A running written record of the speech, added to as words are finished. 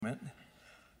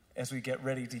as we get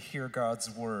ready to hear God's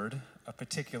word, a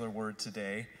particular word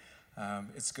today,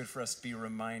 it's good for us to be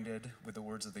reminded with the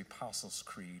words of the Apostles'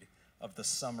 Creed of the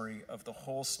summary of the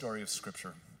whole story of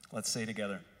Scripture. Let's say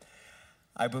together,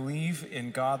 I believe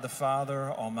in God the Father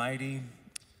Almighty,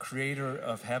 creator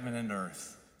of heaven and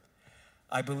earth.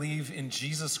 I believe in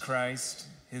Jesus Christ,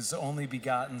 his only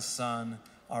begotten Son,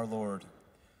 our Lord,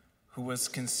 who was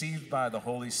conceived by the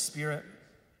Holy Spirit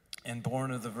and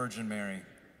born of the Virgin Mary.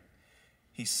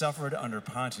 He suffered under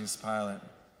Pontius Pilate,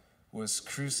 was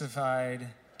crucified,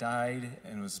 died,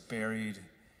 and was buried.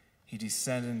 He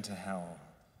descended into hell.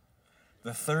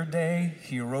 The third day,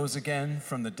 he arose again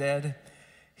from the dead.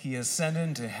 He ascended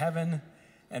into heaven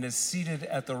and is seated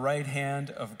at the right hand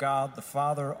of God the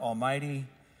Father Almighty.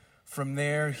 From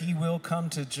there, he will come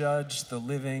to judge the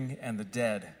living and the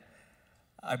dead.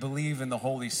 I believe in the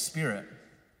Holy Spirit,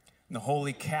 in the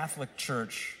Holy Catholic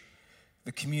Church,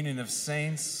 the communion of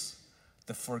saints,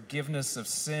 the forgiveness of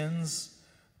sins,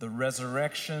 the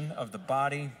resurrection of the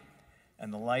body,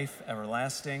 and the life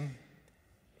everlasting.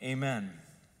 Amen.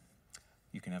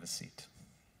 You can have a seat.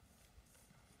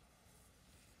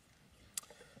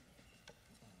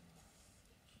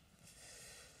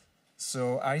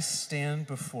 So I stand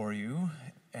before you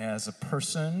as a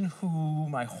person who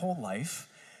my whole life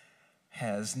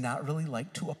has not really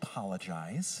liked to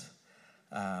apologize,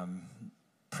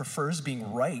 prefers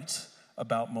being right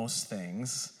about most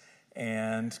things,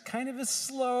 and kind of is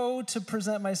slow to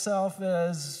present myself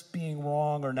as being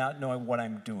wrong or not knowing what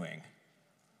I'm doing.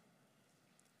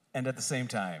 And at the same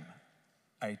time,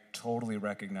 I totally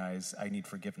recognize I need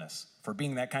forgiveness for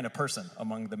being that kind of person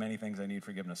among the many things I need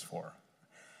forgiveness for.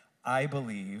 I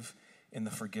believe in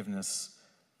the forgiveness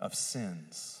of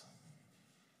sins.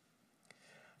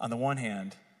 On the one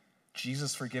hand,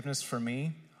 Jesus' forgiveness for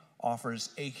me offers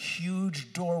a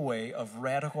huge doorway of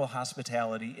radical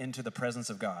hospitality into the presence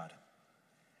of God.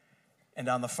 And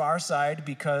on the far side,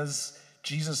 because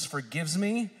Jesus forgives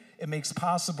me, it makes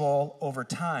possible over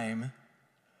time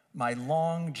my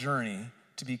long journey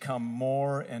to become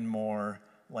more and more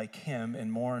like him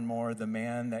and more the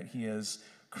man that he has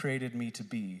created me to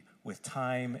be, with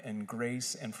time and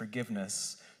grace and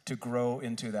forgiveness to grow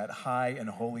into that high and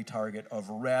holy target of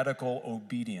radical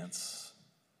obedience.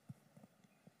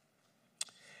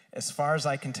 As far as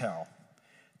I can tell,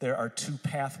 there are two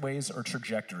pathways or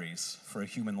trajectories for a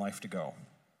human life to go.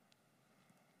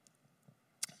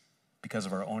 Because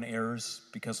of our own errors,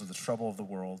 because of the trouble of the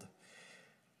world,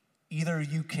 either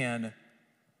you can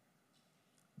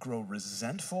grow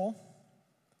resentful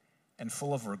and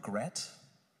full of regret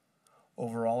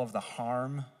over all of the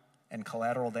harm and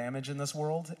collateral damage in this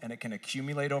world, and it can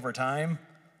accumulate over time.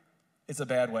 It's a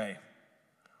bad way.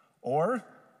 Or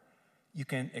you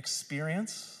can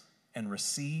experience and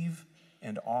receive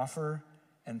and offer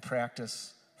and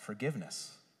practice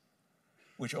forgiveness,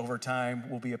 which over time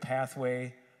will be a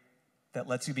pathway that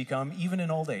lets you become, even in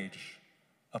old age,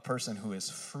 a person who is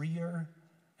freer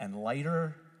and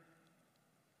lighter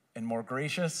and more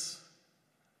gracious.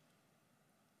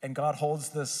 And God holds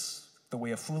this, the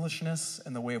way of foolishness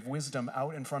and the way of wisdom,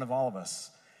 out in front of all of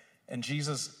us. And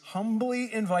Jesus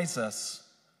humbly invites us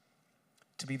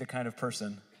to be the kind of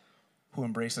person who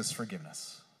embraces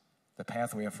forgiveness, the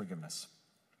pathway of forgiveness.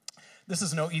 This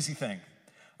is no easy thing.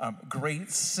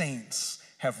 Great saints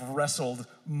have wrestled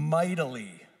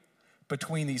mightily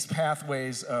between these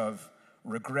pathways of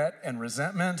regret and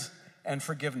resentment and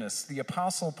forgiveness. The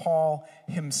Apostle Paul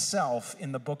himself,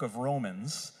 in the book of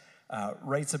Romans,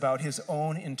 writes about his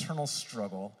own internal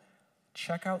struggle.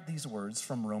 Check out these words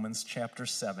from Romans chapter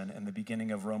 7 and the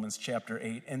beginning of Romans chapter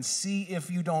 8 and see if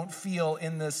you don't feel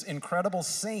in this incredible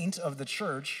saint of the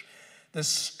church this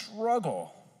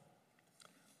struggle.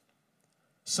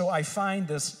 So I find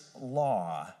this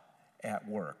law at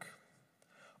work.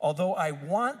 Although I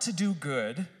want to do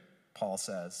good, Paul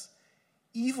says,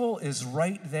 evil is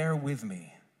right there with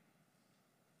me.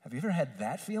 Have you ever had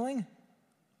that feeling?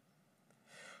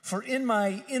 For in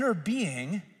my inner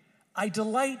being, I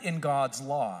delight in God's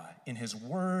law, in his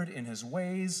word, in his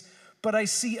ways, but I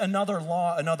see another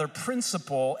law, another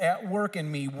principle at work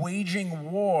in me,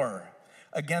 waging war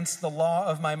against the law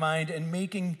of my mind and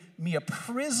making me a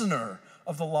prisoner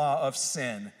of the law of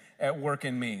sin at work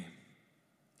in me.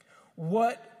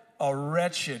 What a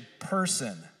wretched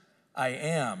person I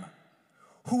am.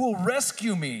 Who will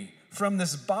rescue me from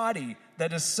this body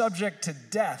that is subject to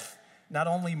death? Not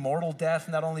only mortal death,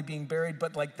 not only being buried,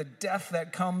 but like the death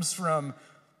that comes from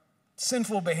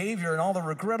sinful behavior and all the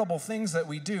regrettable things that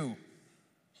we do.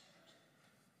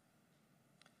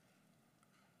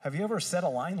 Have you ever said a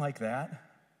line like that?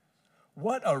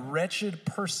 What a wretched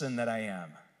person that I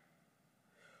am.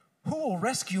 who will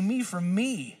rescue me from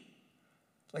me?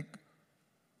 Like,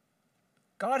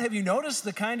 God, have you noticed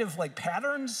the kind of like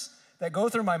patterns that go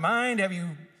through my mind? Have you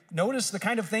noticed the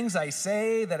kind of things I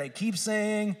say that I keep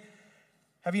saying?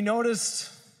 Have you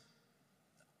noticed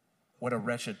what a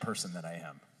wretched person that I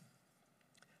am?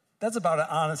 That's about as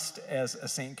honest as a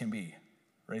saint can be,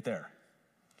 right there.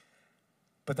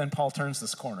 But then Paul turns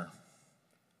this corner.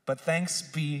 But thanks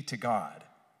be to God.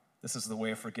 This is the way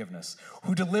of forgiveness,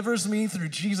 who delivers me through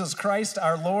Jesus Christ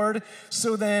our Lord.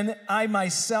 So then I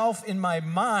myself in my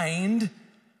mind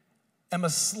am a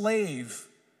slave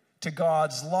to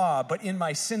God's law, but in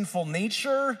my sinful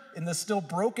nature, in the still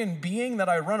broken being that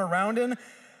I run around in,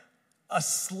 a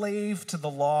slave to the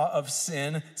law of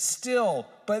sin still.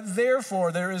 But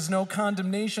therefore there is no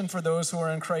condemnation for those who are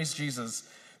in Christ Jesus,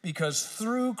 because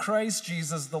through Christ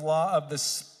Jesus the law of the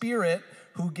Spirit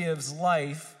who gives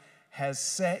life has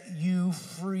set you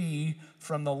free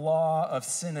from the law of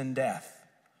sin and death.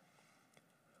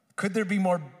 Could there be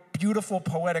more beautiful,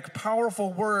 poetic,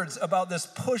 powerful words about this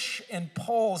push and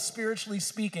pull, spiritually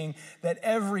speaking, that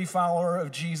every follower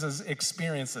of Jesus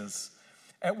experiences?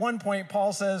 At one point,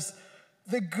 Paul says,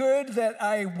 the good that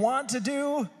I want to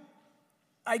do,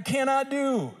 I cannot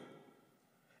do.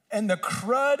 And the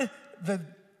crud, the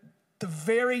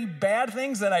very bad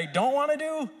things that I don't want to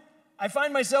do, I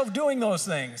find myself doing those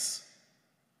things.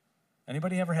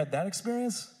 Anybody ever had that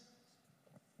experience?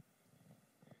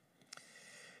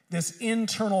 This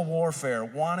internal warfare,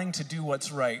 wanting to do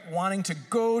what's right, wanting to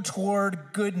go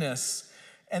toward goodness,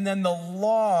 and then the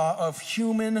law of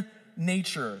human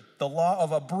nature, the law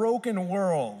of a broken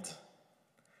world,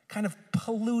 kind of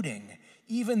polluting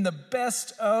even the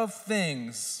best of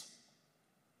things.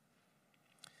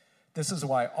 This is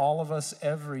why all of us,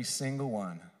 every single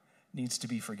one, needs to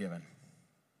be forgiven.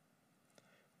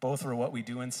 Both for what we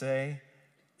do and say,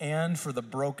 and for the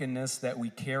brokenness that we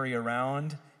carry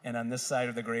around and on this side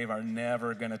of the grave are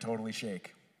never going to totally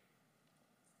shake.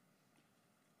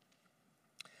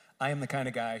 I am the kind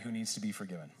of guy who needs to be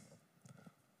forgiven.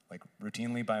 Like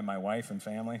routinely by my wife and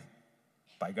family,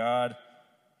 by God,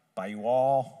 by you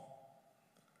all.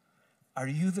 Are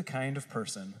you the kind of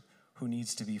person who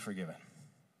needs to be forgiven?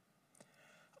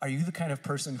 Are you the kind of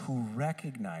person who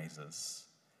recognizes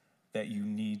that you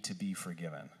need to be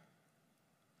forgiven?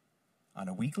 On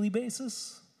a weekly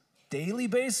basis? Daily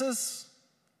basis?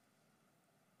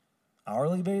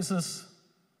 Hourly basis?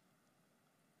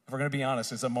 If we're going to be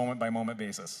honest, it's a moment-by-moment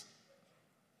basis.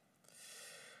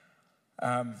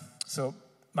 So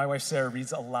my wife Sarah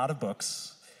reads a lot of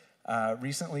books.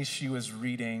 Recently she was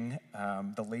reading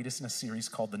the latest in a series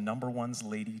called The Number One's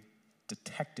Lady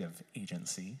Detective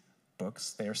Agency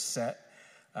books. They're set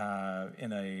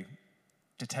in a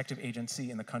detective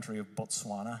agency in the country of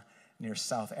Botswana near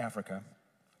South Africa.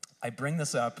 I bring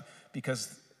this up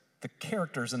because the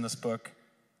characters in this book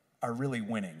are really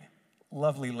winning.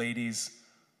 Lovely ladies,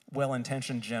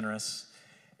 well-intentioned, generous.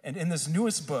 And in this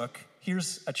newest book,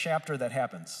 here's a chapter that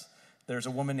happens. There's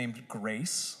a woman named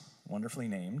Grace, wonderfully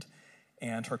named,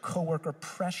 and her coworker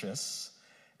Precious,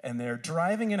 and they're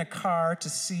driving in a car to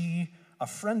see a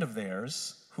friend of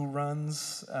theirs who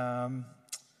runs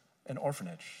an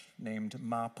orphanage named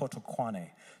Ma Potokwane.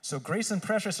 So Grace and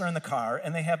Precious are in the car,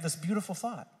 and they have this beautiful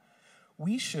thought.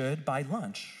 We should buy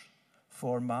lunch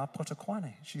for Ma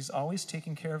Potokwane. She's always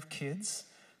taking care of kids,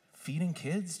 feeding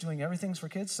kids, doing everything for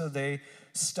kids. So they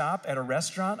stop at a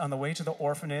restaurant on the way to the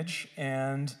orphanage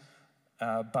and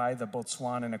buy the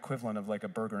Botswanan equivalent of like a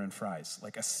burger and fries,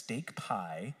 like a steak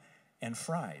pie and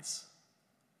fries.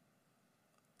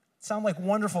 Sound like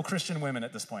wonderful Christian women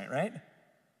at this point, right?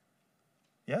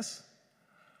 Yes?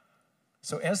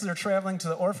 So as they're traveling to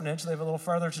the orphanage, they have a little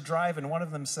farther to drive, and one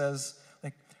of them says,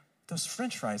 like, those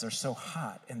French fries are so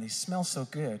hot and they smell so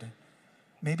good.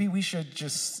 Maybe we should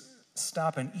just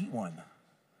stop and eat one.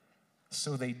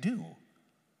 So they do.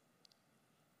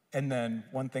 And then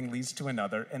one thing leads to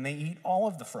another, and they eat all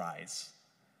of the fries.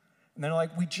 And they're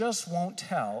like, we just won't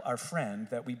tell our friend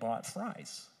that we bought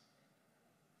fries.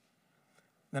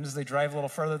 Then as they drive a little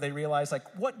further, they realize, like,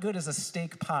 what good is a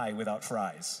steak pie without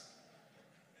fries?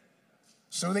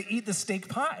 So they eat the steak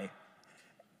pie.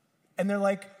 And they're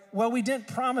like, well, we didn't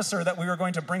promise her that we were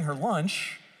going to bring her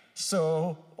lunch,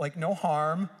 so, like, no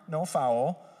harm, no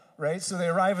foul, right? So they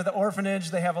arrive at the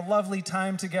orphanage, they have a lovely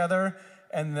time together,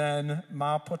 and then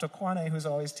Ma Potokwane, who's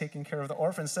always taking care of the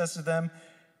orphans, says to them,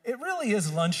 it really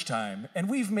is lunchtime, and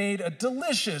we've made a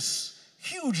delicious,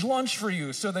 huge lunch for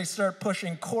you. So they start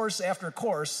pushing course after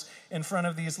course in front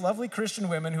of these lovely Christian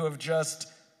women who have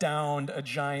just downed a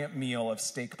giant meal of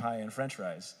steak pie and French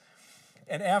fries.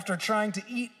 And after trying to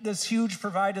eat this huge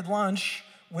provided lunch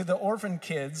with the orphan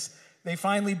kids, they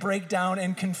finally break down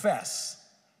and confess.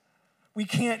 We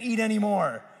can't eat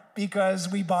anymore because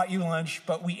we bought you lunch,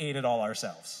 but we ate it all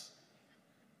ourselves.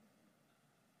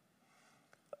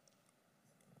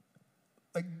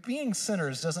 Like, being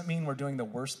sinners doesn't mean we're doing the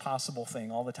worst possible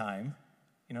thing all the time.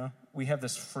 You know, we have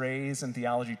this phrase in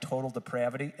theology, total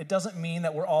depravity. It doesn't mean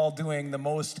that we're all doing the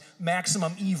most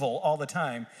maximum evil all the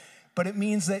time, but it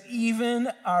means that even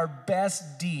our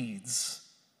best deeds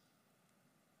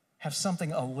have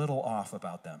something a little off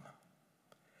about them,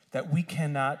 that we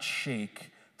cannot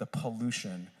shake the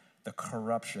pollution, the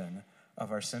corruption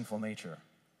of our sinful nature.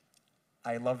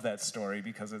 I love that story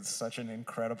because it's such an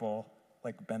incredible,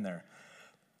 been there.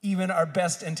 Even our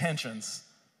best intentions,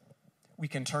 we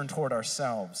can turn toward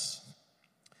ourselves.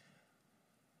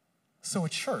 So a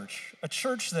church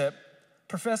that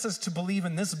professes to believe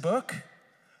in this book,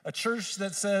 a church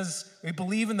that says we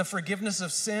believe in the forgiveness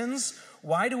of sins.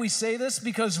 Why do we say this?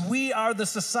 Because we are the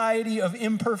society of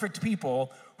imperfect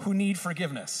people who need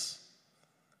forgiveness.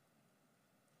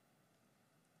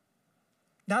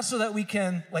 Not so that we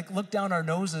can look down our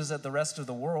noses at the rest of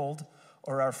the world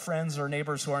or our friends or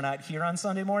neighbors who are not here on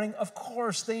Sunday morning. Of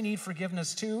course, they need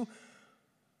forgiveness too.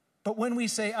 But when we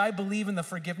say, I believe in the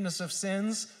forgiveness of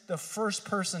sins, the first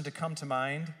person to come to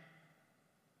mind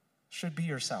should be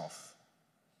yourself,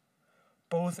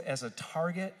 both as a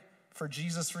target for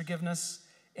Jesus' forgiveness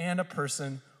and a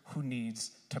person who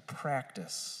needs to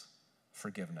practice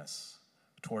forgiveness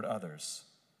toward others.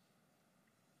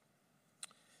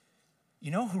 You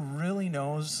know who really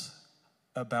knows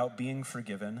about being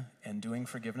forgiven and doing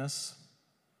forgiveness?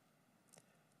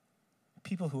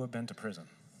 People who have been to prison.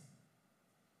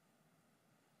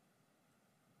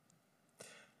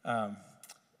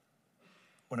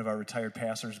 One of our retired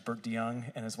pastors, Bert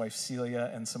DeYoung, and his wife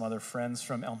Celia and some other friends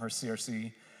from Elmhurst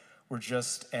CRC were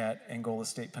just at Angola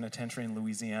State Penitentiary in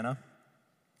Louisiana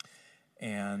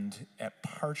and at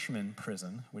Parchman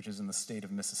Prison, which is in the state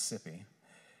of Mississippi.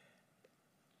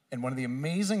 And one of the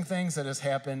amazing things that has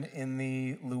happened in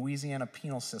the Louisiana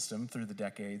penal system through the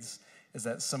decades is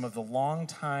that some of the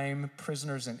longtime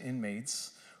prisoners and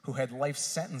inmates who had life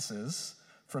sentences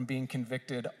from being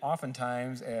convicted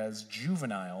oftentimes as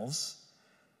juveniles,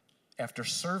 after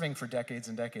serving for decades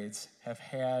and decades, have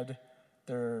had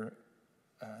their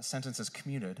sentences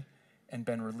commuted and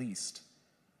been released.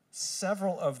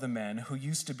 Several of the men who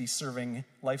used to be serving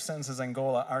life sentences in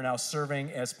Angola are now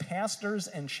serving as pastors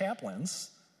and chaplains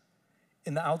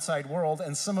in the outside world,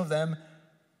 and some of them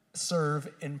serve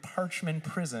in Parchman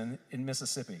Prison in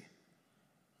Mississippi.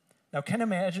 Now, can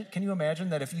you imagine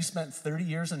that if you spent 30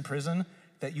 years in prison,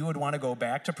 that you would want to go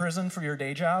back to prison for your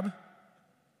day job?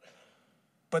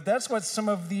 But that's what some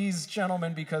of these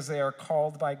gentlemen, because they are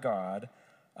called by God,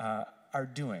 are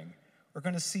doing. We're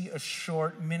going to see a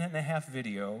short 1.5-minute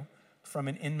video from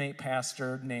an inmate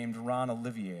pastor named Ron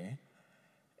Olivier,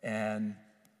 and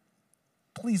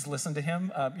please listen to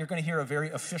him. You're going to hear a very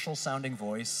official-sounding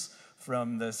voice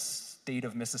from the state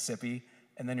of Mississippi,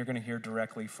 and then you're going to hear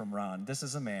directly from Ron. This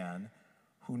is a man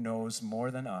who knows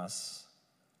more than us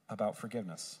about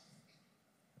forgiveness.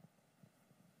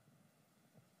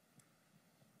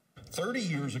 30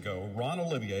 years ago, Ron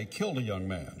Olivier killed a young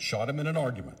man, shot him in an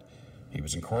argument. He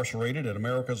was incarcerated at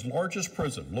America's largest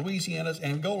prison, Louisiana's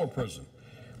Angola prison,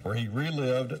 where he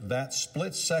relived that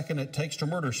split second it takes to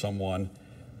murder someone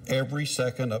every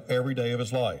second of every day of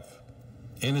his life.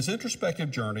 In his introspective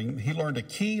journey, he learned a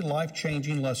key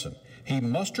life-changing lesson. He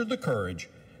mustered the courage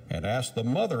and asked the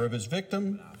mother of his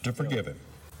victim to forgive him.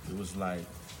 It was like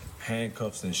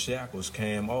handcuffs and shackles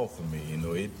came off of me. You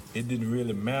know, it didn't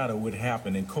really matter what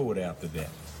happened in court after that,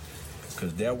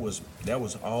 because that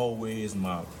was always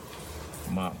my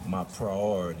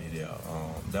priority there.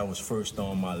 That was first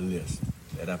on my list.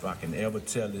 That if I can ever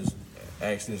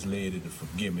ask this lady to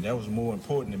forgive me, that was more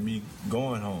important than me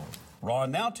going home.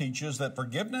 Ron now teaches that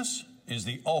forgiveness is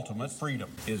the ultimate freedom.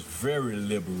 It's very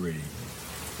liberating.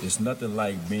 It's nothing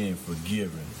like being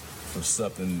forgiven for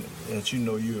something that you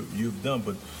know you've done,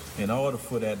 but in order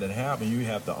for that to happen, you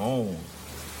have to own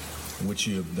what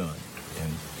you have done,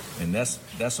 and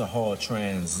that's a hard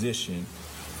transition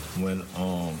when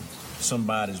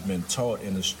somebody's been taught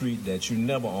in the street that you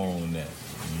never own that.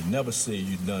 You never say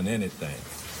you've done anything,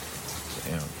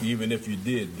 even if you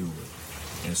did do it.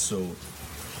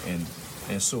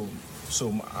 And so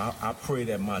I pray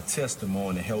that my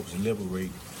testimony helps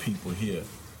liberate people here.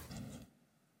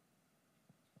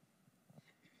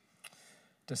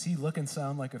 Does he look and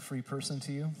sound like a free person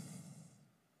to you?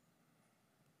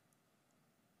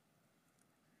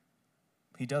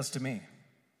 He does to me.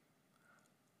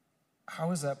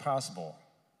 How is that possible?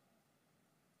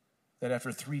 That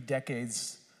after 3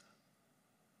 decades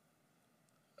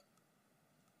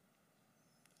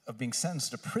of being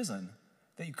sentenced to prison,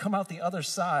 that you come out the other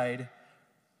side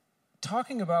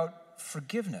talking about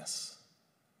forgiveness.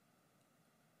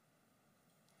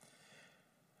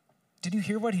 Did you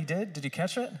hear what he did? Did you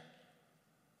catch it?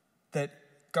 That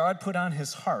God put on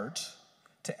his heart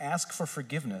to ask for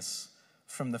forgiveness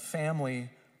from the family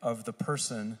of the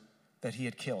person that he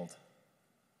had killed.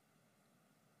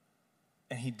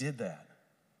 And he did that.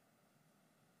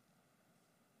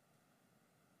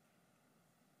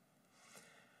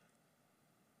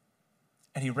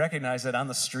 And he recognized that on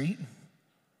the street,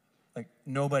 like,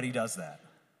 nobody does that.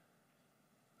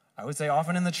 I would say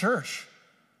often in the church,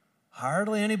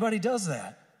 hardly anybody does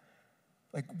that.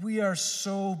 Like, we are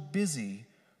so busy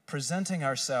presenting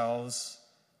ourselves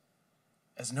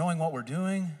as knowing what we're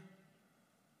doing,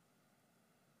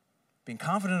 being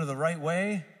confident of the right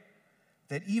way,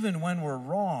 that even when we're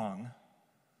wrong,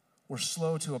 we're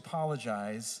slow to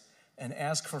apologize and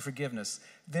ask for forgiveness.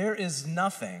 There is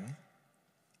nothing,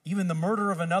 even the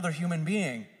murder of another human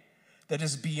being, that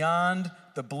is beyond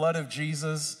the blood of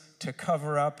Jesus to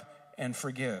cover up and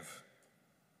forgive.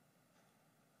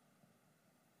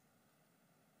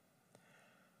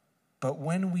 But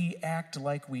when we act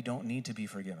like we don't need to be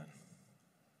forgiven,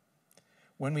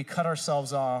 when we cut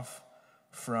ourselves off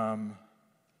from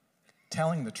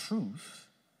telling the truth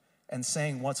and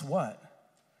saying what's what,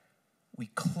 we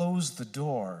close the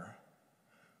door,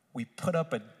 we put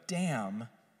up a dam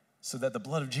so that the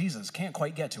blood of Jesus can't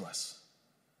quite get to us.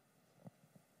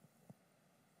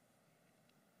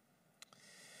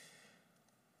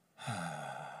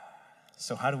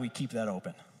 So how do we keep that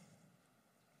open?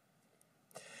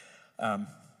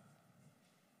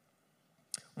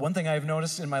 One thing I've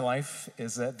noticed in my life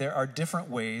is that there are different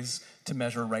ways to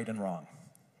measure right and wrong.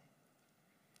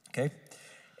 Okay?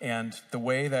 And the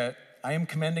way that I am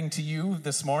commending to you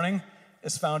this morning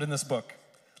is found in this book.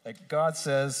 Like, God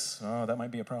says, oh, that might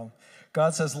be a problem.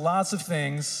 God says lots of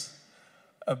things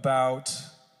about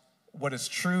what is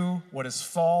true, what is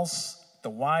false, the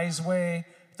wise way,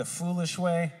 the foolish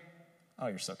way. Oh,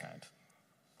 you're so kind.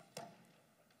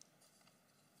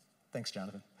 Thanks,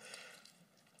 Jonathan.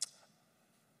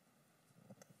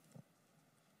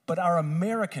 But our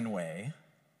American way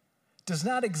does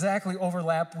not exactly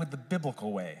overlap with the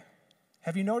biblical way.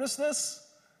 Have you noticed this?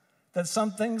 That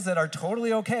some things that are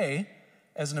totally okay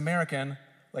as an American,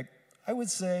 like, I would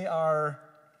say, are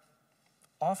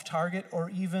off target or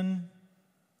even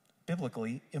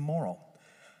biblically immoral.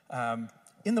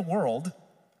 In the world,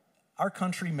 our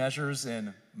country measures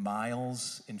in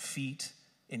miles, in feet,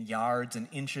 in yards, in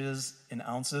inches, in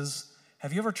ounces.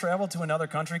 Have you ever traveled to another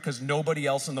country? Because nobody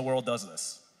else in the world does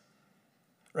this.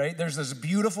 Right? There's this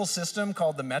beautiful system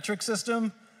called the metric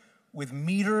system with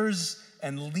meters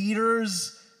and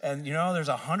liters, and there's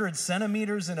 100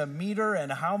 centimeters in a meter,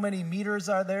 and how many meters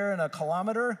are there in a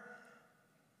kilometer?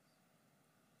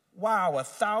 Wow,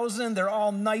 1,000, they're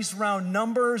all nice round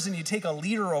numbers, and you take a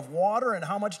liter of water, and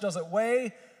how much does it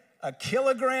weigh? A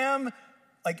kilogram?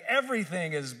 Like,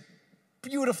 everything is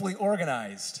beautifully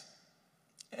organized,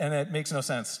 and it makes no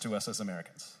sense to us as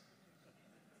Americans,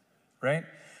 right?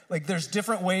 Like, there's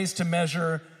different ways to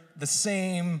measure the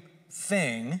same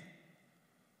thing.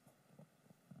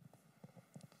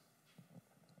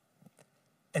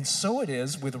 And so it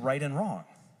is with right and wrong.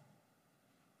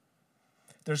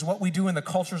 There's what we do in the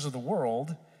cultures of the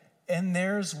world, and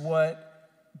there's what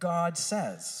God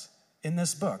says in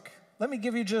this book. Let me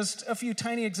give you just a few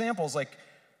tiny examples. Like,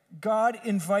 God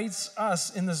invites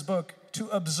us in this book to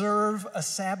observe a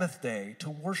Sabbath day, to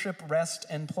worship, rest,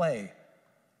 and play.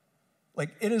 Like,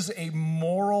 it is a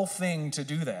moral thing to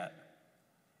do that.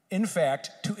 In fact,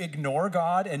 to ignore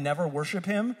God and never worship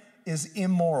him is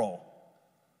immoral.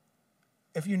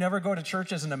 If you never go to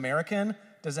church as an American,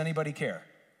 does anybody care?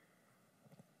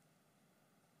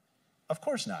 Of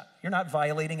course not. You're not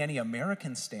violating any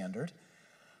American standard.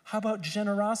 How about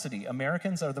generosity?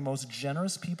 Americans are the most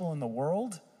generous people in the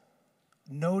world?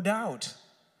 No doubt.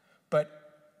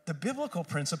 But the biblical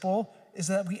principle is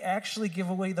that we actually give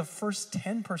away the first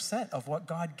 10% of what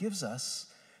God gives us.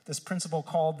 This principle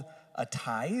called a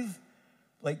tithe.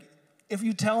 Like, if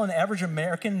you tell an average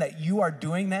American that you are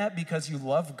doing that because you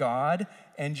love God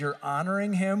and you're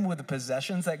honoring him with the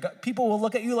possessions that God, people will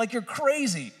look at you like you're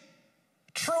crazy.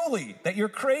 Truly, that you're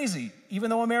crazy, even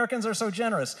though Americans are so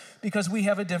generous, because we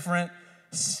have a different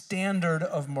standard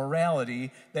of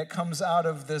morality that comes out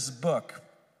of this book.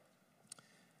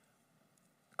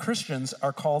 Christians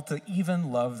are called to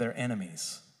even love their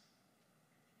enemies.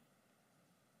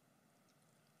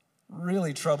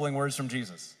 Really troubling words from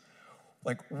Jesus.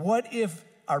 Like, what if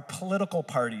our political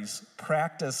parties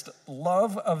practiced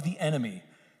love of the enemy?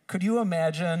 Could you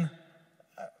imagine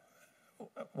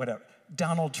whatever,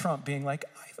 Donald Trump being like,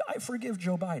 I forgive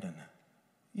Joe Biden.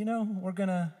 You know,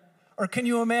 or can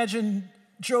you imagine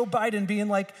Joe Biden being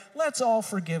like, let's all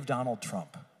forgive Donald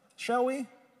Trump, shall we?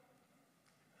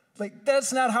 Like,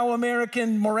 that's not how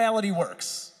American morality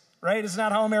works, right? It's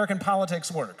not how American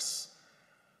politics works.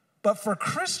 But for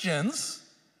Christians,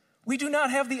 we do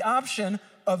not have the option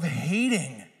of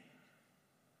hating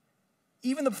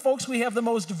even the folks we have the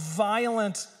most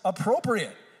violent,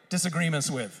 appropriate disagreements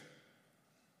with.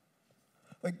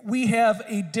 Like, we have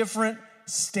a different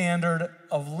standard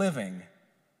of living,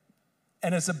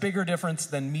 and it's a bigger difference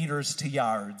than meters to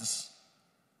yards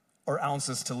or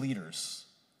ounces to liters.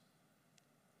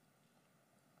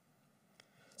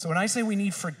 So when I say we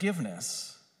need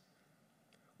forgiveness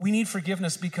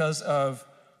because of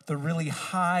the really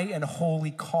high and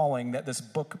holy calling that this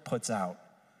book puts out.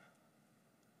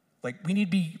 Like, we need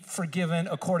to be forgiven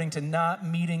according to not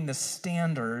meeting the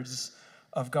standards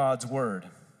of God's word.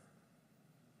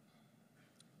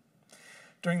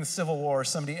 During the Civil War,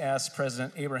 somebody asked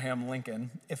President Abraham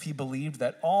Lincoln if he believed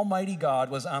that Almighty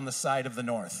God was on the side of the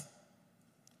North.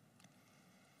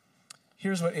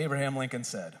 Here's what Abraham Lincoln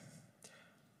said.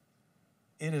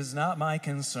 "It is not my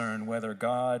concern whether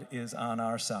God is on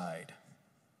our side,"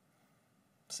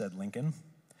 said Lincoln.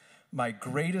 "My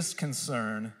greatest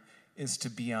concern is to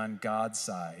be on God's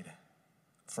side,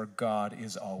 for God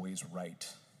is always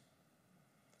right."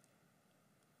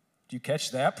 Do you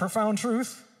catch that profound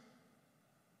truth?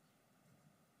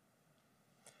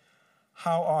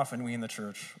 How often we in the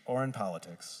church or in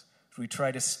politics do we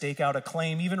try to stake out a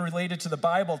claim, even related to the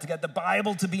Bible, to get the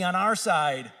Bible to be on our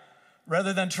side,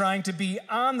 rather than trying to be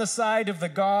on the side of the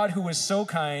God who is so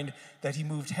kind that he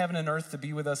moved heaven and earth to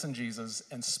be with us in Jesus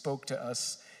and spoke to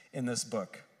us in this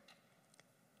book?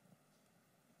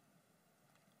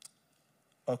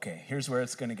 Okay, here's where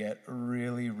it's going to get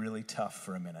really, really tough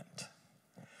for a minute.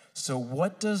 So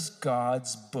what does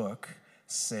God's book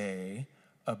say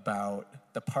about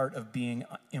the part of being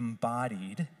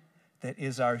embodied that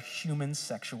is our human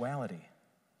sexuality?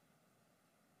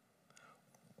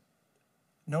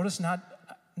 Notice not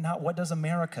what does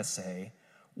America say,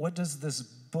 what does this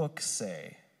book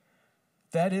say?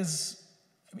 That is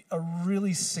a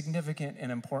really significant and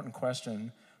important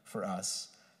question for us.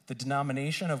 The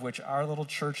denomination of which our little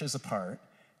church is a part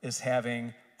is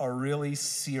having a really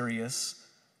serious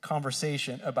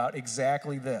conversation about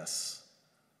exactly this.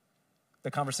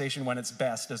 The conversation when it's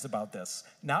best is about this.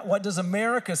 Not what does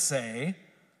America say,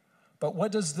 but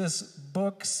what does this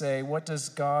book say? What does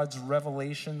God's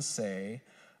revelation say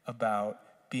about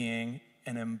being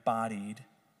an embodied,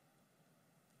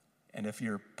 and if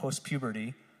you're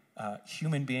post-puberty,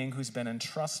 human being who's been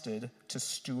entrusted to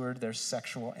steward their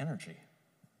sexual energy?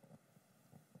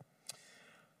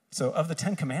 So of the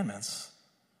 10 commandments,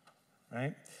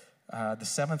 right, the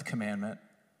 7th commandment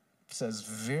says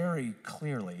very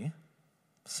clearly,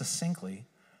 succinctly,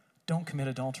 don't commit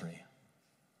adultery.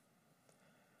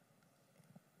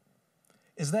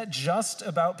 Is that just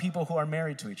about people who are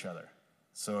married to each other?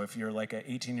 So if you're like an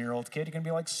 18-year-old kid, you can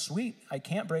be like, sweet, I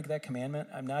can't break that commandment.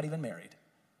 I'm not even married.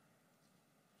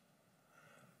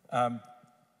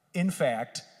 In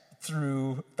fact,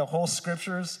 through the whole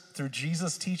scriptures, through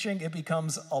Jesus' teaching, it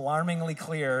becomes alarmingly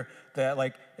clear that,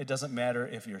 like, it doesn't matter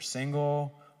if you're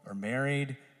single or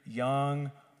married,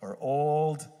 young or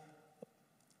old,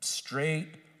 straight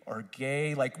or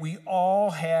gay. Like, we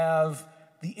all have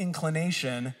the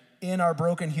inclination in our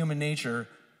broken human nature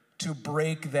to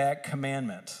break that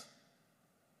commandment.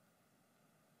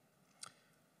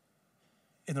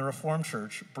 In the Reformed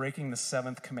Church, breaking the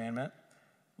 7th commandment,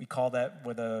 we call that,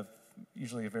 with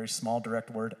usually a very small direct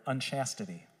word,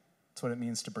 unchastity. That's what it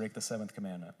means to break the 7th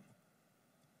commandment.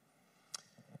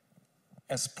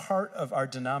 As part of our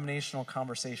denominational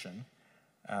conversation,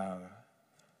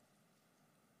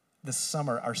 this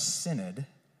summer, our synod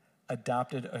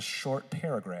adopted a short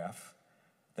paragraph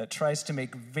that tries to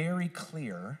make very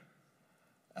clear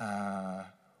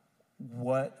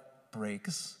what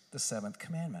breaks the 7th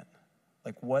commandment.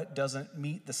 Like, what doesn't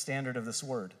meet the standard of this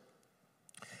word.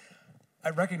 I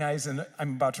recognize, and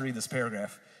I'm about to read this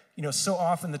paragraph, so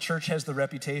often the church has the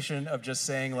reputation of just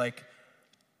saying, like,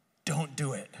 don't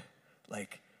do it.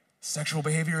 Like, sexual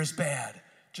behavior is bad.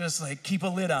 Just, like, keep a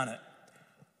lid on it.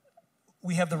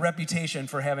 We have the reputation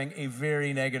for having a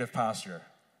very negative posture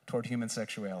toward human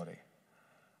sexuality.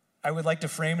 I would like to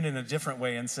frame it in a different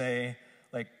way and say,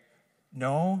 like,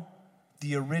 no,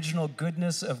 the original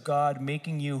goodness of God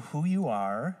making you who you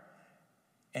are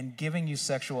and giving you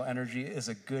sexual energy is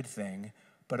a good thing.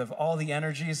 But of all the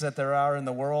energies that there are in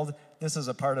the world, this is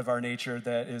a part of our nature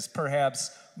that is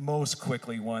perhaps most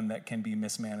quickly one that can be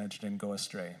mismanaged and go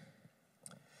astray.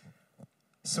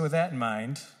 So with that in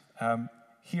mind,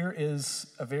 here is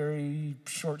a very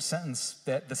short sentence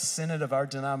that the synod of our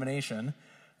denomination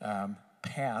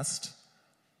passed,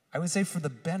 I would say for the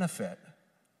benefit.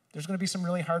 There's going to be some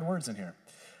really hard words in here.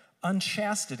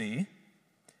 Unchastity,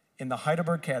 in the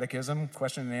Heidelberg Catechism,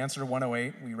 question and answer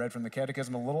 108, we read from the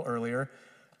Catechism a little earlier,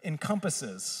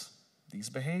 encompasses these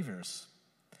behaviors: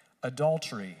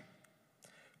 adultery,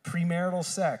 premarital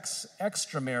sex,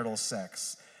 extramarital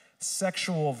sex,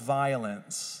 sexual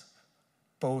violence,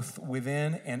 both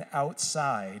within and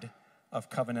outside of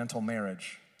covenantal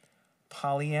marriage,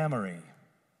 polyamory,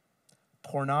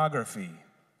 pornography,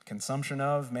 consumption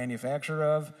of, manufacture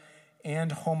of,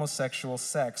 and homosexual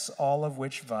sex, all of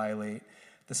which violate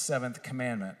the seventh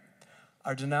commandment.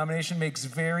 Our denomination makes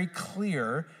very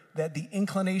clear that the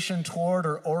inclination toward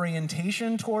or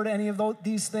orientation toward any of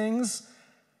these things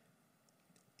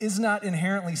is not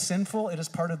inherently sinful. It is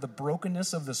part of the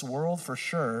brokenness of this world for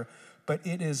sure, but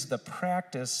it is the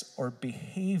practice or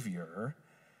behavior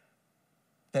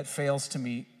that fails to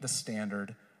meet the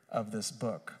standard of this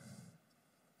book.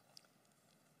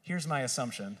 Here's my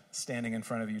assumption standing in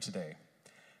front of you today,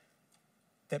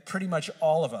 that pretty much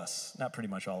all of us, not pretty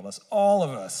much all of us, all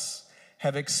of us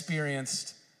have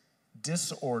experienced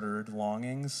disordered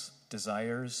longings,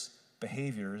 desires,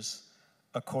 behaviors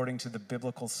according to the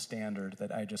biblical standard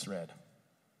that I just read.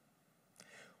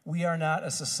 We are not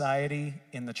a society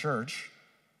in the church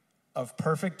of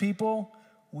perfect people.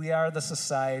 We are the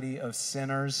society of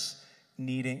sinners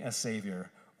needing a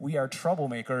Savior. We are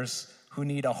troublemakers who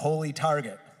need a holy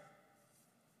target.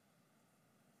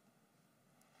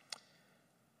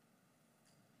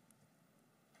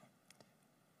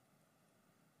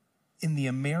 In the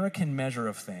American measure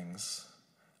of things,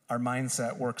 our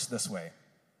mindset works this way.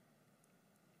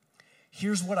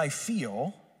 Here's what I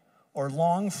feel or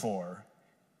long for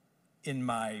in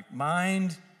my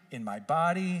mind, in my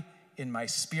body, in my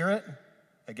spirit.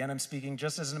 Again, I'm speaking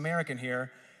just as an American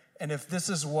here. And if this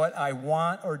is what I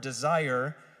want or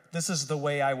desire, this is the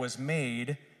way I was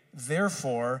made.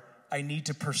 Therefore, I need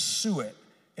to pursue it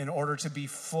in order to be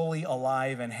fully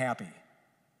alive and happy.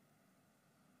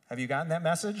 Have you gotten that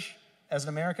message as an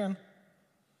American?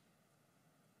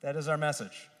 That is our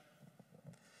message.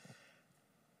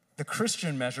 The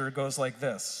Christian measure goes like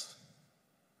this.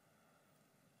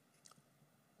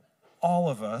 All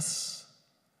of us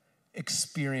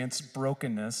experience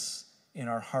brokenness in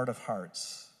our heart of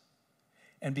hearts.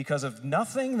 And because of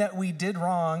nothing that we did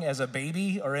wrong as a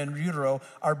baby or in utero,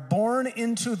 are born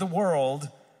into the world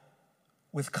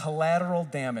with collateral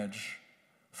damage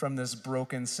from this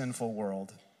broken, sinful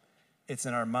world. It's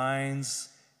in our minds,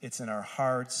 it's in our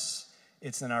hearts,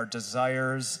 it's in our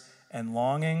desires and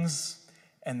longings.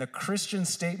 And the Christian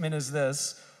statement is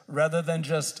this: rather than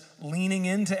just leaning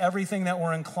into everything that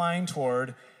we're inclined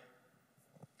toward,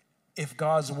 if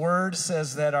God's word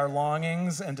says that our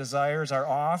longings and desires are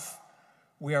off,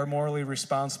 we are morally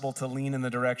responsible to lean in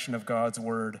the direction of God's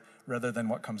word rather than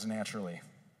what comes naturally.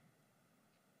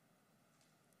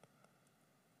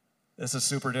 This is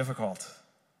super difficult,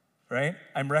 right?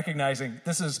 I'm recognizing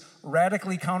this is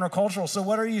radically countercultural. So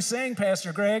what are you saying,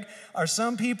 Pastor Greg? Are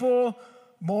some people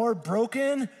more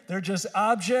broken? They're just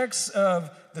objects of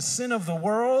the sin of the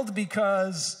world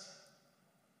because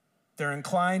they're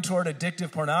inclined toward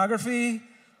addictive pornography,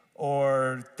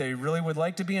 or they really would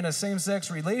like to be in a same-sex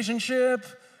relationship?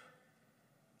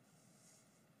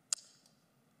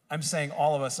 I'm saying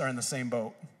all of us are in the same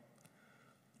boat.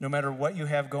 No matter what you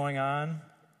have going on,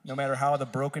 no matter how the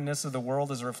brokenness of the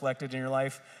world is reflected in your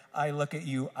life, I look at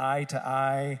you eye to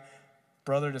eye,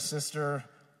 brother to sister,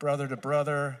 brother to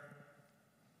brother,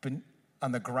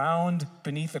 on the ground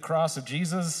beneath the cross of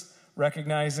Jesus,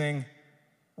 recognizing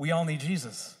we all need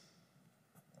Jesus.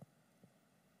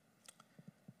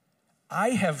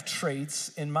 I have traits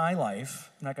in my life,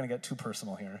 I'm not going to get too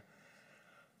personal here,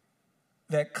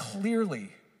 that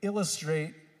clearly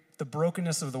illustrate the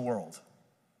brokenness of the world.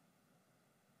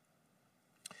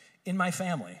 In my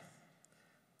family,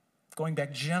 going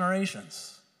back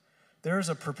generations, there is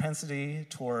a propensity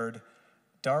toward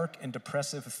dark and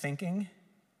depressive thinking,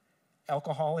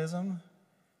 alcoholism,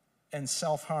 and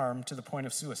self-harm to the point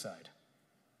of suicide.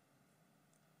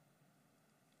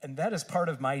 And that is part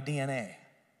of my DNA.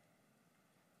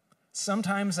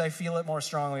 Sometimes I feel it more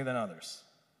strongly than others.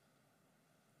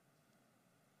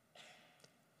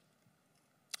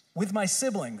 With my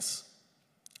siblings,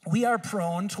 we are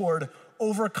prone toward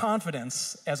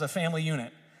overconfidence as a family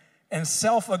unit and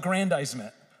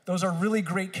self-aggrandizement. Those are really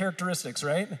great characteristics,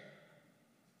 right?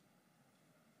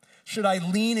 Should I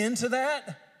lean into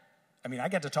that? I mean, I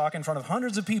get to talk in front of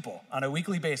hundreds of people on a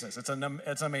weekly basis. It's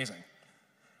amazing.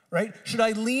 right? Should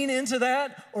I lean into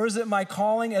that, or is it my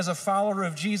calling as a follower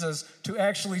of Jesus to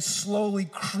actually slowly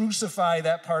crucify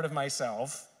that part of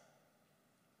myself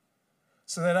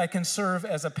so that I can serve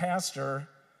as a pastor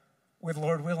with,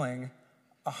 Lord willing,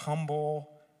 a humble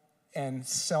and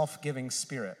self-giving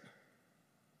spirit?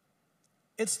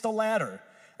 It's the latter.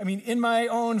 I mean, in my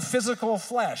own physical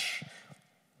flesh,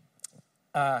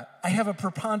 I have a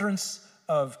preponderance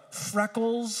of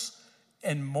freckles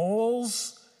and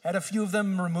moles. Had a few of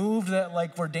them removed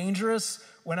that were dangerous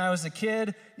when I was a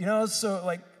kid.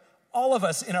 So all of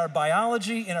us in our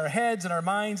biology, in our heads, in our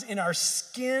minds, in our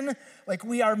skin,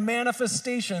 we are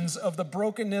manifestations of the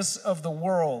brokenness of the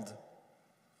world.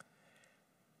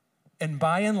 And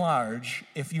by and large,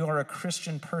 if you are a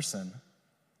Christian person,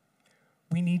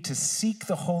 we need to seek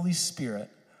the Holy Spirit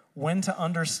when to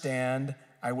understand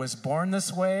I was born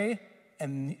this way,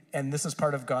 and this is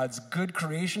part of God's good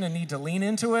creation and need to lean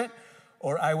into it,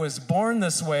 or I was born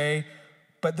this way,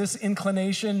 but this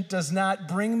inclination does not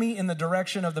bring me in the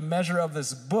direction of the measure of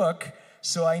this book,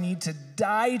 so I need to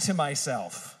die to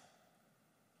myself.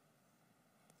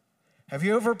 Have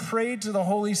you ever prayed to the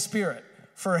Holy Spirit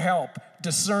for help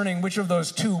discerning which of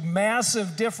those two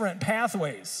massive different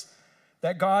pathways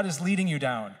that God is leading you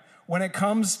down? When it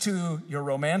comes to your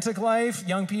romantic life,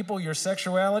 young people, your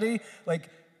sexuality,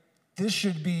 this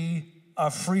should be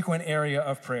a frequent area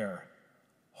of prayer.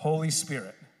 Holy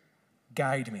Spirit,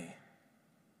 guide me.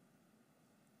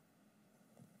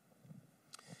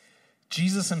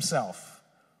 Jesus himself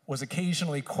was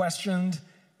occasionally questioned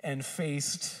and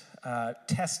faced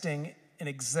testing in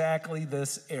exactly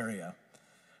this area.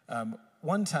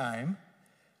 One time,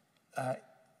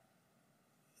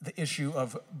 the issue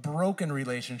of broken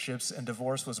relationships and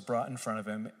divorce was brought in front of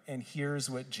him, and here's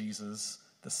what Jesus,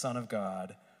 the Son of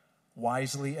God,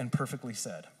 wisely and perfectly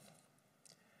said.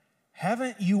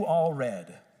 "Haven't you all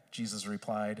read," Jesus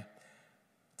replied,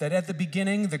 "that at the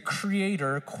beginning the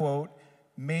Creator, quote,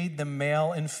 made them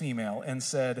male and female and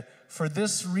said, 'For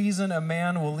this reason a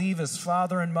man will leave his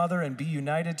father and mother and be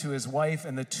united to his wife,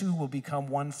 and the two will become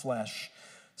one flesh.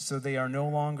 So they are no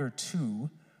longer two,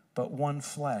 but one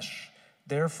flesh.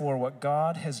 Therefore, what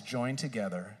God has joined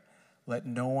together, let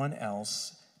no one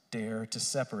else dare to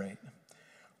separate.'"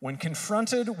 When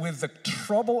confronted with the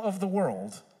trouble of the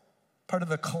world, part of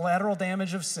the collateral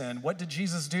damage of sin, what did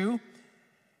Jesus do?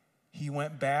 He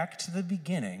went back to the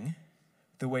beginning,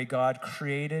 the way God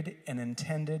created and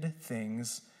intended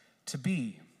things to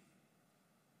be.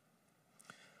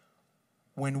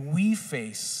 When we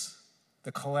face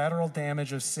the collateral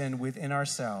damage of sin within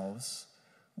ourselves,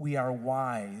 we are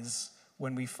wise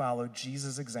when we follow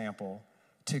Jesus' example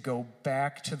to go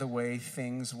back to the way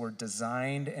things were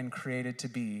designed and created to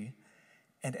be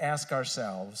and ask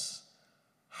ourselves,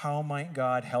 how might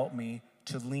God help me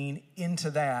to lean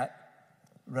into that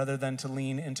rather than to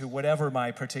lean into whatever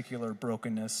my particular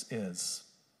brokenness is?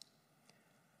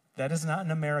 That is not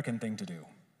an American thing to do.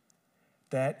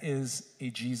 That is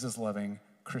a Jesus-loving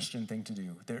Christian thing to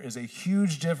do. There is a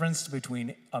huge difference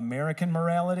between American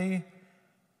morality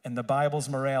and the Bible's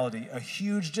morality, a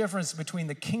huge difference between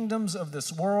the kingdoms of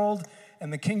this world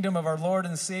and the kingdom of our Lord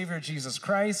and Savior, Jesus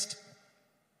Christ.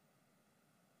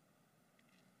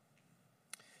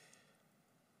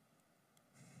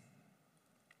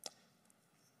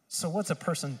 So what's a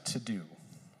person to do?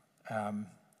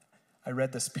 I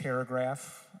read this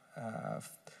paragraph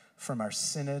from our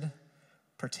synod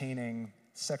pertaining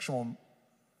sexual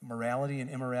morality and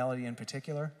immorality in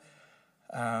particular.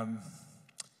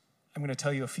 I'm going to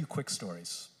tell you a few quick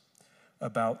stories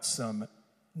about some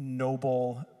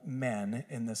noble men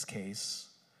in this case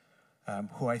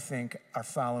who I think are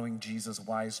following Jesus'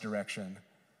 wise direction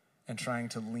and trying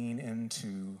to lean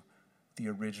into the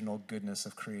original goodness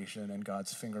of creation and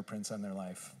God's fingerprints on their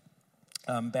life.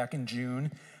 Back in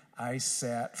June, I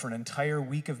sat for an entire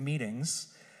week of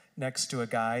meetings next to a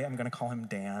guy. I'm going to call him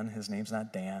Dan. His name's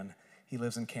not Dan. He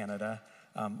lives in Canada.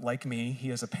 Like me, he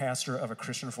is a pastor of a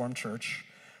Christian Reformed church.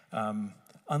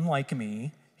 Unlike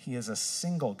me, he is a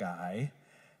single guy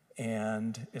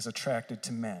and is attracted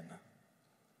to men.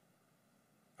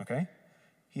 Okay?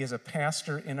 He is a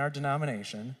pastor in our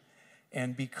denomination,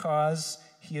 and because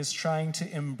he is trying to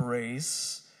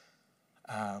embrace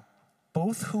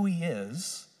both who he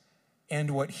is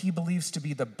and what he believes to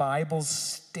be the Bible's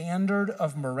standard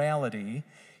of morality,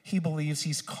 he believes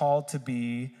he's called to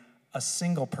be a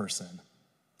single person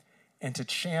and to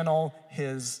channel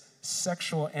his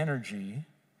sexual energy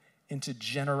into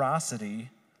generosity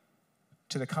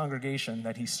to the congregation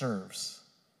that he serves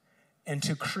and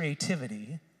to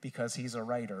creativity because he's a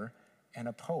writer and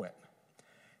a poet.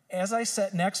 As I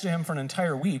sat next to him for an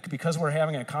entire week, because we're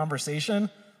having a conversation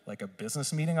like a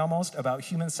business meeting almost, about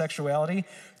human sexuality,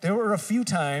 there were a few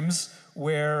times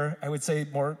where I would say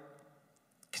more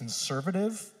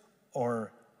conservative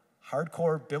or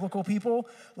hardcore biblical people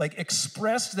like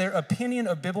expressed their opinion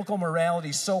of biblical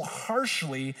morality so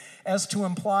harshly as to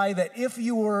imply that if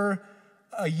you were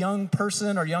a young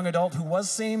person or young adult who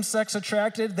was same-sex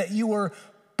attracted, that you were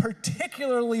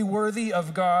particularly worthy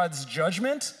of God's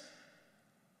judgment.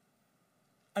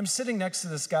 I'm sitting next to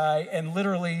this guy and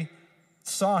literally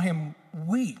saw him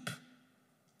weep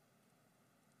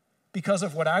because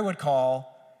of what I would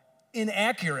call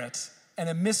inaccurate and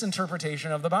a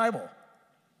misinterpretation of the Bible.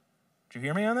 Did you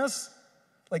hear me on this?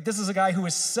 Like, this is a guy who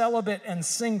is celibate and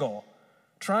single,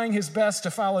 trying his best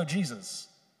to follow Jesus.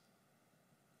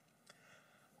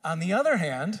 On the other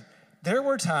hand, there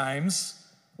were times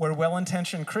where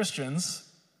well-intentioned Christians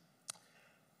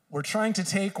were trying to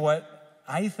take what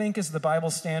I think is the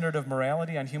Bible standard of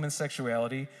morality on human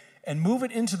sexuality and move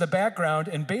it into the background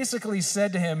and basically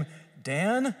said to him,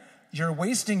 Dan, you're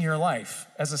wasting your life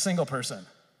as a single person.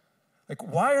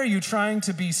 Like, why are you trying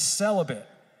to be celibate?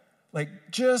 Like,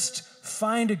 just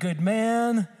find a good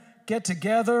man, get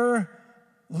together,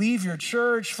 leave your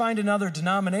church, find another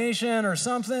denomination or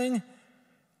something.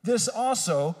 This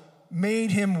also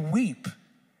made him weep.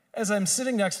 As I'm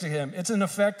sitting next to him, it's an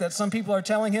effect that some people are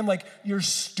telling him, like, you're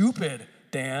stupid,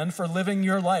 Dan, for living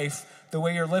your life the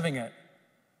way you're living it.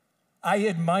 I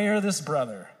admire this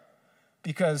brother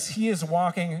because he is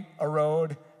walking a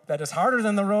road that is harder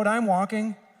than the road I'm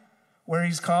walking, where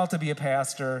he's called to be a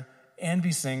pastor and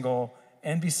be single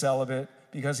and be celibate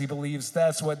because he believes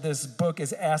that's what this book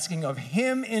is asking of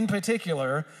him in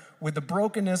particular with the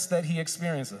brokenness that he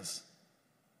experiences.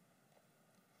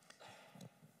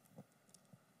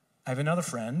 I have another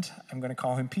friend. I'm going to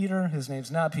call him Peter. His name's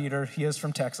not Peter. He is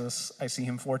from Texas. I see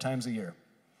him 4 times a year.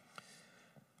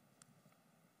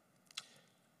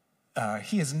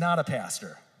 He is not a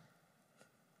pastor.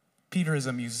 Peter is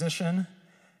a musician,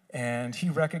 and he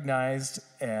recognized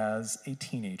as a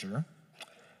teenager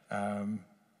that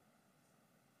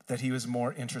he was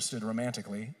more interested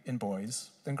romantically in boys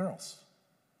than girls.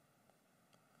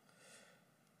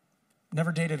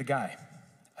 Never dated a guy.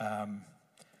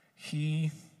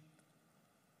 He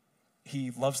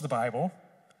loves the Bible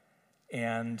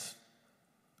and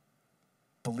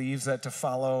believes that to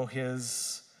follow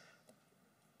his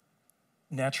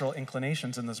natural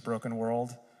inclinations in this broken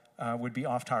world would be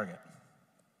off target.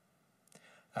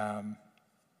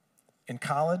 In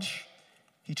college,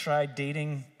 he tried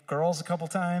dating girls a couple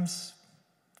times.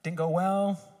 Didn't go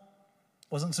well.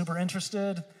 Wasn't super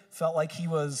interested. Felt like he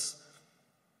was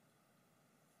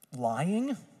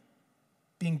lying,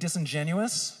 being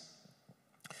disingenuous.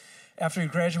 After he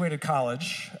graduated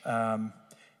college,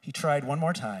 he tried one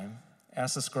more time,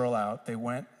 asked this girl out. They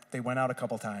went out a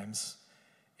couple times,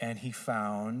 and he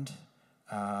found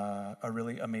a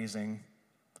really amazing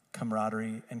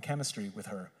camaraderie and chemistry with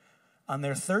her. On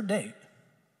their third date,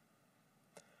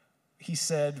 he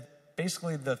said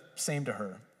basically the same to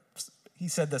her. He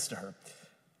said this to her,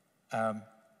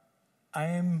 I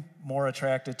am more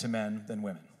attracted to men than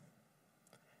women.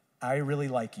 I really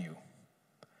like you.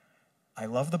 I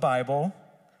love the Bible.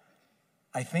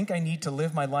 I think I need to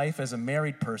live my life as a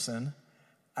married person.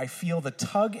 I feel the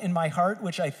tug in my heart,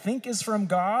 which I think is from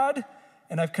God,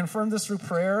 and I've confirmed this through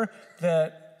prayer,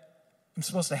 that I'm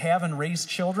supposed to have and raise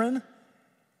children.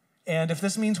 And if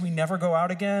this means we never go out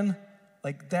again,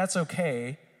 like, that's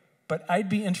okay, but I'd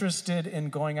be interested in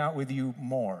going out with you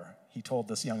more, he told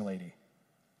this young lady.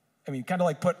 I mean, kind of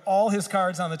like put all his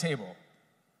cards on the table.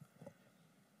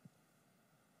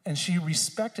 And she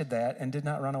respected that and did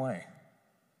not run away.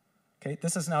 Okay,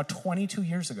 this is now 22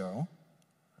 years ago,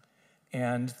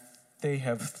 and they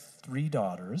have 3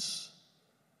 daughters.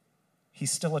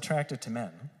 He's still attracted to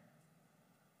men,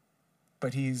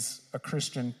 but he's a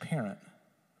Christian parent.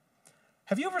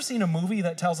 Have you ever seen a movie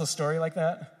that tells a story like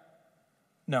that?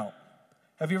 No.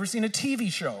 Have you ever seen a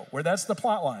TV show where that's the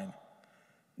plot line?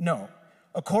 No.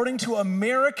 According to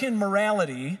American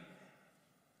morality,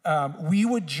 we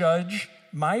would judge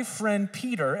my friend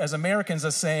Peter as Americans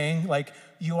as saying, like,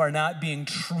 you are not being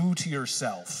true to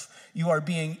yourself. You are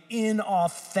being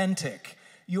inauthentic.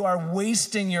 You are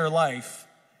wasting your life.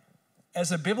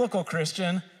 As a biblical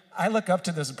Christian, I look up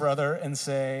to this brother and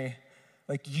say,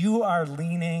 like, you are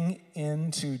leaning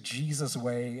into Jesus'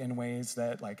 way in ways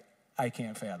that, like, I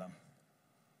can't fathom.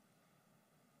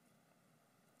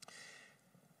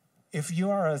 If you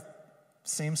are a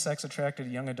same-sex attracted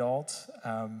young adult,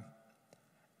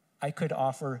 I could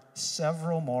offer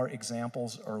several more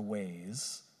examples or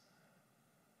ways,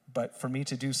 but for me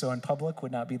to do so in public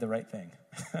would not be the right thing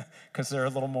because they're a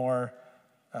little more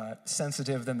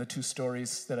sensitive than the two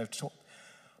stories that I've told.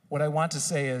 What I want to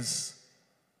say is,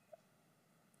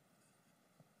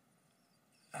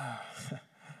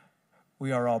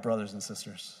 we are all brothers and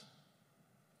sisters.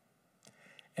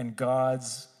 And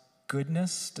God's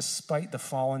goodness, despite the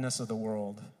fallenness of the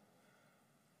world,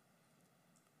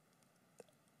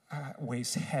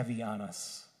 weighs heavy on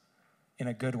us in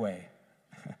a good way.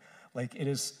 Like it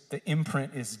is, the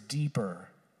imprint is deeper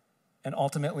and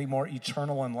ultimately more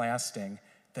eternal and lasting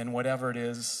than whatever it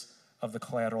is of the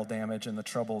collateral damage and the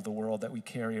trouble of the world that we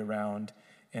carry around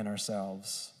in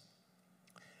ourselves.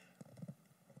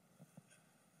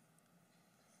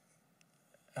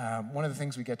 One of the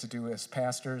things we get to do as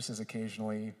pastors is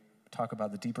occasionally talk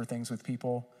about the deeper things with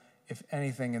people. If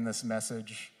anything in this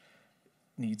message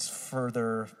needs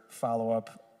further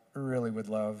follow-up, I really would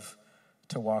love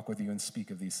to walk with you and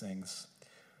speak of these things.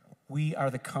 We are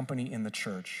the company in the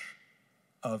church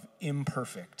of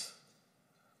imperfect,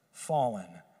 fallen,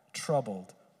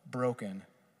 troubled, broken,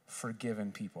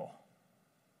 forgiven people.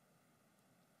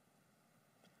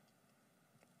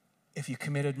 If you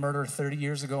committed murder 30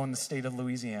 years ago in the state of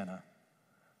Louisiana,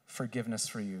 forgiveness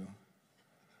for you.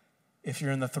 If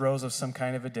you're in the throes of some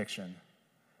kind of addiction,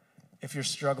 if you're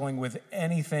struggling with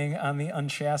anything on the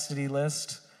unchastity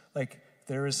list, like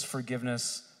there is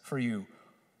forgiveness for you.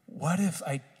 What if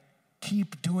I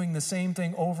keep doing the same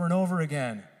thing over and over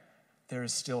again? There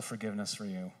is still forgiveness for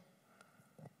you.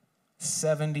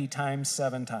 70 times,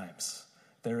 7 times,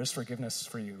 there is forgiveness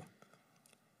for you.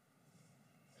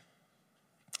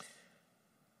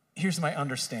 Here's my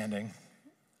understanding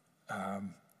of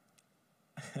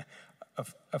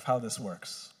how this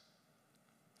works.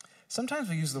 Sometimes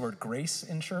we use the word grace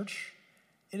in church.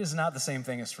 It is not the same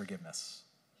thing as forgiveness.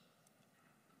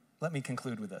 Let me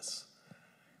conclude with this.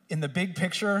 In the big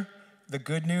picture, the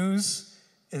good news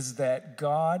is that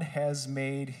God has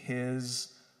made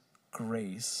his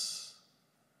grace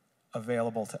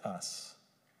available to us.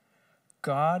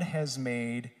 God has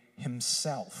made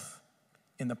himself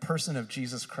in the person of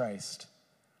Jesus Christ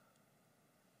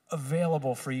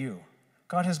available for you.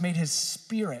 God has made his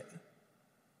Spirit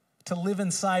to live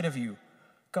inside of you.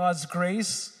 God's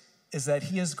grace is that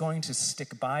he is going to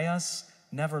stick by us,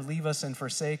 never leave us and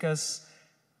forsake us.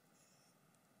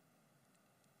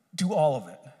 Do all of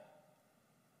it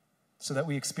so that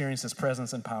we experience his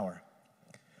presence and power.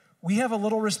 We have a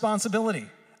little responsibility.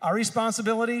 Our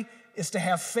responsibility is to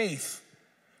have faith,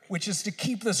 which is to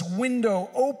keep this window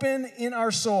open in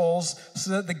our souls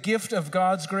so that the gift of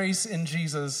God's grace in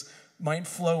Jesus might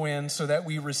flow in so that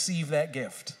we receive that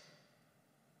gift.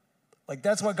 Like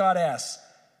that's what God asks.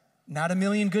 Not a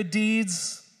million good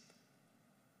deeds,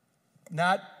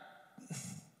 not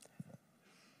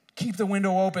keep the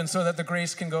window open so that the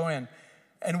grace can go in.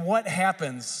 And what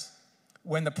happens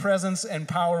when the presence and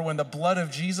power, when the blood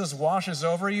of Jesus washes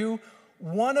over you?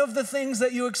 One of the things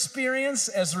that you experience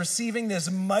as receiving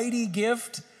this mighty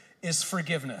gift is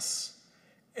forgiveness.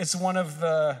 It's one of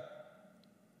the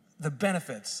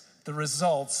benefits, the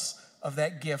results of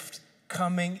that gift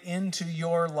coming into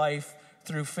your life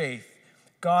through faith.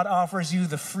 God offers you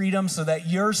the freedom so that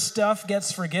your stuff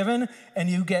gets forgiven and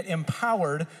you get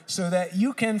empowered so that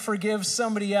you can forgive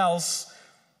somebody else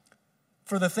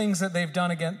for the things that they've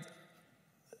done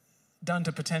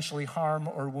to potentially harm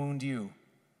or wound you.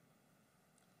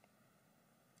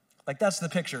 Like that's the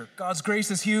picture. God's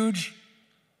grace is huge.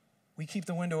 We keep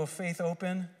the window of faith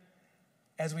open.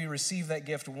 As we receive that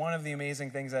gift, one of the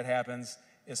amazing things that happens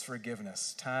is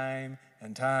forgiveness, time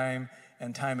and time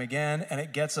and time again, and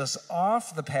it gets us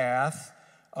off the path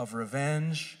of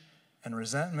revenge and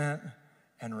resentment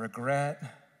and regret,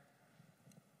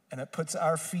 and it puts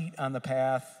our feet on the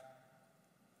path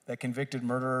that convicted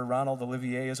murderer Ronald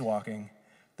Olivier is walking,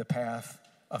 the path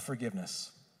of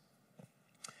forgiveness.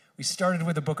 We started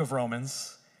with the book of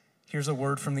Romans. Here's a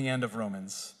word from the end of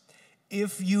Romans.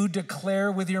 If you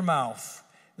declare with your mouth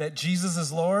that Jesus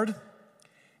is Lord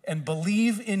and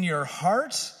believe in your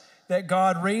heart that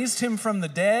God raised him from the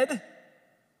dead,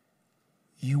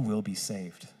 you will be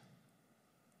saved.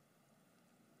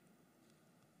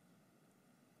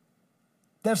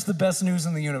 That's the best news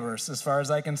in the universe as far as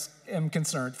I am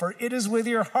concerned. For it is with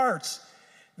your heart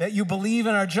that you believe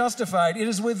and are justified. It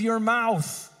is with your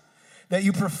mouth that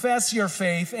you profess your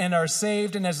faith and are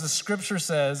saved. And as the scripture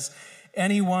says,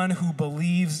 anyone who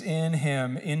believes in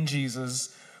him, in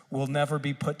Jesus, will never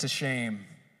be put to shame.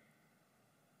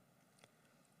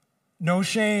 No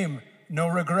shame, no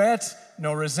regret,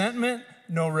 no resentment,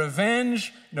 no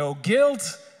revenge, no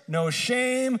guilt, no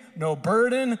shame, no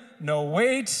burden, no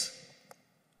weight.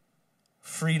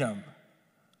 Freedom,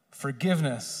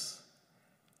 forgiveness,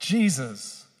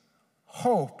 Jesus,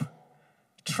 hope,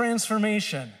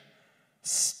 transformation,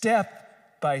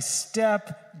 step by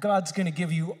step. God's going to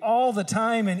give you all the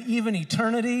time and even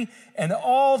eternity and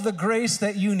all the grace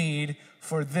that you need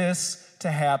for this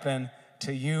to happen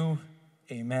to you.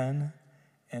 Amen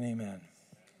and amen.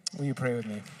 Will you pray with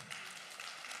me?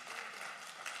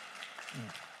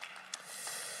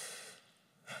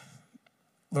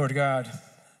 Lord God,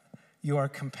 you are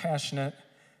compassionate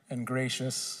and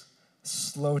gracious,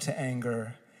 slow to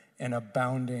anger, and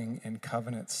abounding in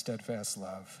covenant steadfast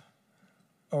love.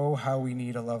 Oh, how we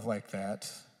need a love like that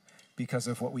because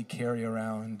of what we carry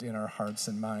around in our hearts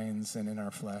and minds and in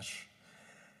our flesh.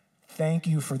 Thank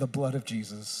you for the blood of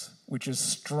Jesus, which is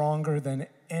stronger than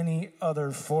any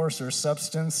other force or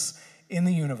substance in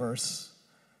the universe,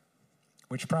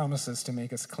 which promises to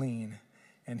make us clean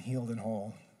and healed and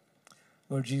whole.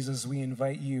 Lord Jesus, we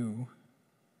invite you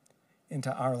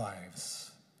into our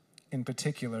lives, in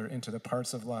particular into the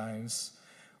parts of lives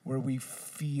where we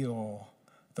feel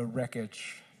the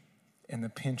wreckage and the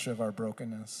pinch of our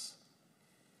brokenness.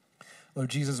 Lord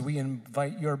Jesus, we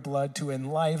invite your blood to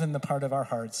enliven the part of our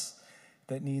hearts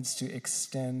that needs to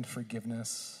extend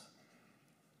forgiveness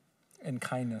and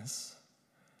kindness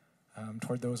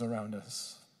toward those around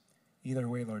us. Either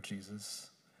way, Lord Jesus,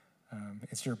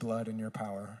 it's your blood and your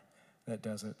power that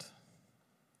does it.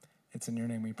 It's in your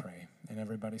name we pray. And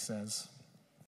everybody says...